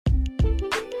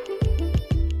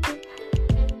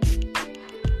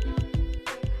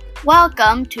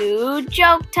Welcome to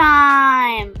Joke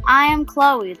Time! I am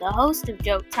Chloe, the host of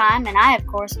Joke Time, and I, of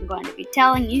course, am going to be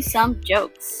telling you some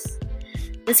jokes.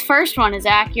 This first one is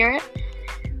accurate.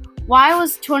 Why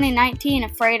was 2019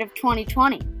 afraid of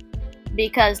 2020?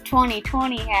 Because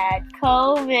 2020 had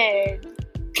COVID.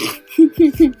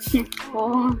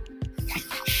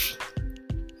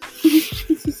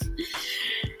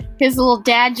 Here's a little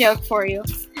dad joke for you.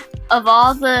 Of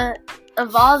all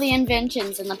the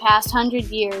inventions in the past 100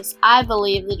 years, I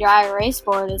believe the dry erase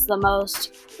board is the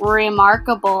most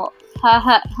remarkable.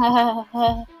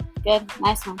 Good,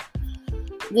 nice one.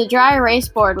 The dry erase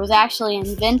board was actually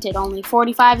invented only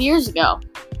 45 years ago.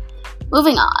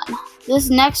 Moving on. This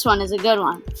next one is a good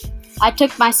one. I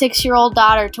took my 6-year-old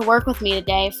daughter to work with me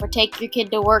today for Take Your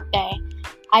Kid to Work Day.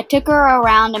 I took her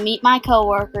around to meet my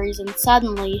coworkers, and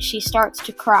suddenly she starts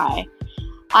to cry.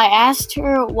 I asked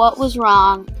her what was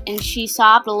wrong, and she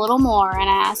sobbed a little more and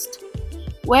asked,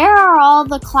 "Where are all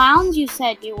the clowns you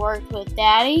said you worked with,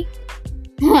 Daddy?"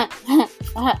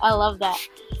 I love that.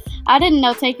 I didn't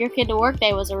know Take Your Kid to Work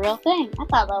Day was a real thing. I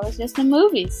thought that was just in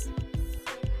movies.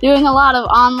 Doing a lot of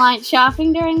online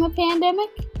shopping during the pandemic?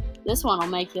 This one will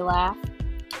make you laugh.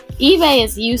 eBay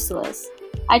is useless.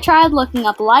 I tried looking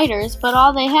up lighters, but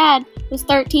all they had was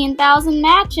 13,000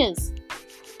 matches.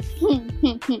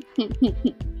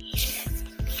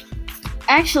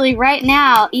 Actually, right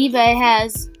now, eBay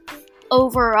has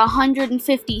over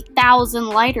 150,000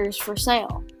 lighters for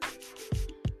sale.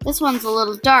 This one's a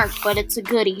little dark, but it's a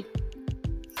goodie.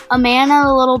 A man and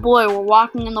a little boy were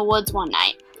walking in the woods one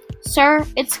night. "Sir,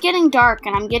 it's getting dark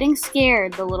and I'm getting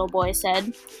scared," the little boy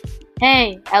said.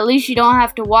 "Hey, at least you don't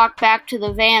have to walk back to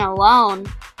the van alone."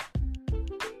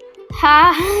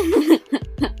 Ha!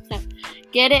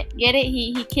 Get it?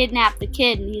 He kidnapped the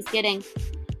kid and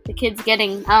the kid's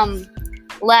getting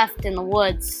left in the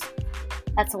woods.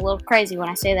 That's a little crazy when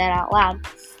I say that out loud.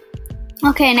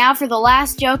 Okay, now for the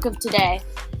last joke of today.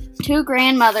 2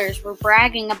 grandmothers were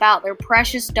bragging about their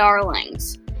precious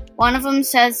darlings. One of them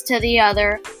says to the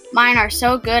other, "Mine are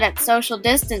so good at social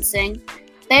distancing,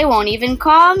 they won't even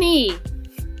call me."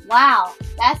 Wow,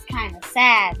 that's kind of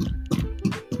sad.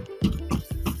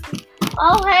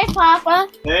 Oh, hey, Papa.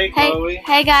 Hey, Chloe.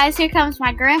 Hey, guys, here comes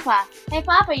my grandpa. Hey,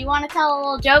 Papa, you want to tell a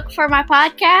little joke for my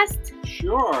podcast?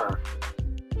 Sure.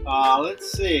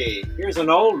 Let's see. Here's an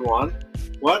old one.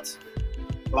 What's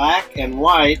black and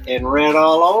white and red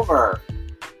all over?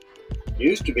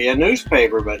 Used to be a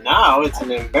newspaper, but now it's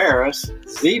an embarrassed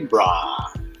zebra.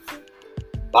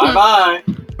 Bye-bye.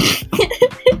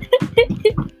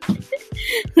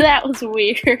 That was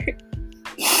weird.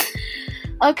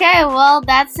 Okay, well,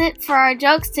 that's it for our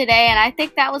jokes today, and I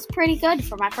think that was pretty good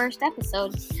for my first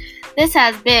episode. This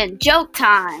has been Joke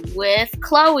Time with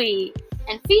Chloe,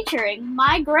 and featuring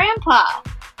my grandpa.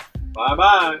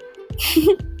 Bye-bye.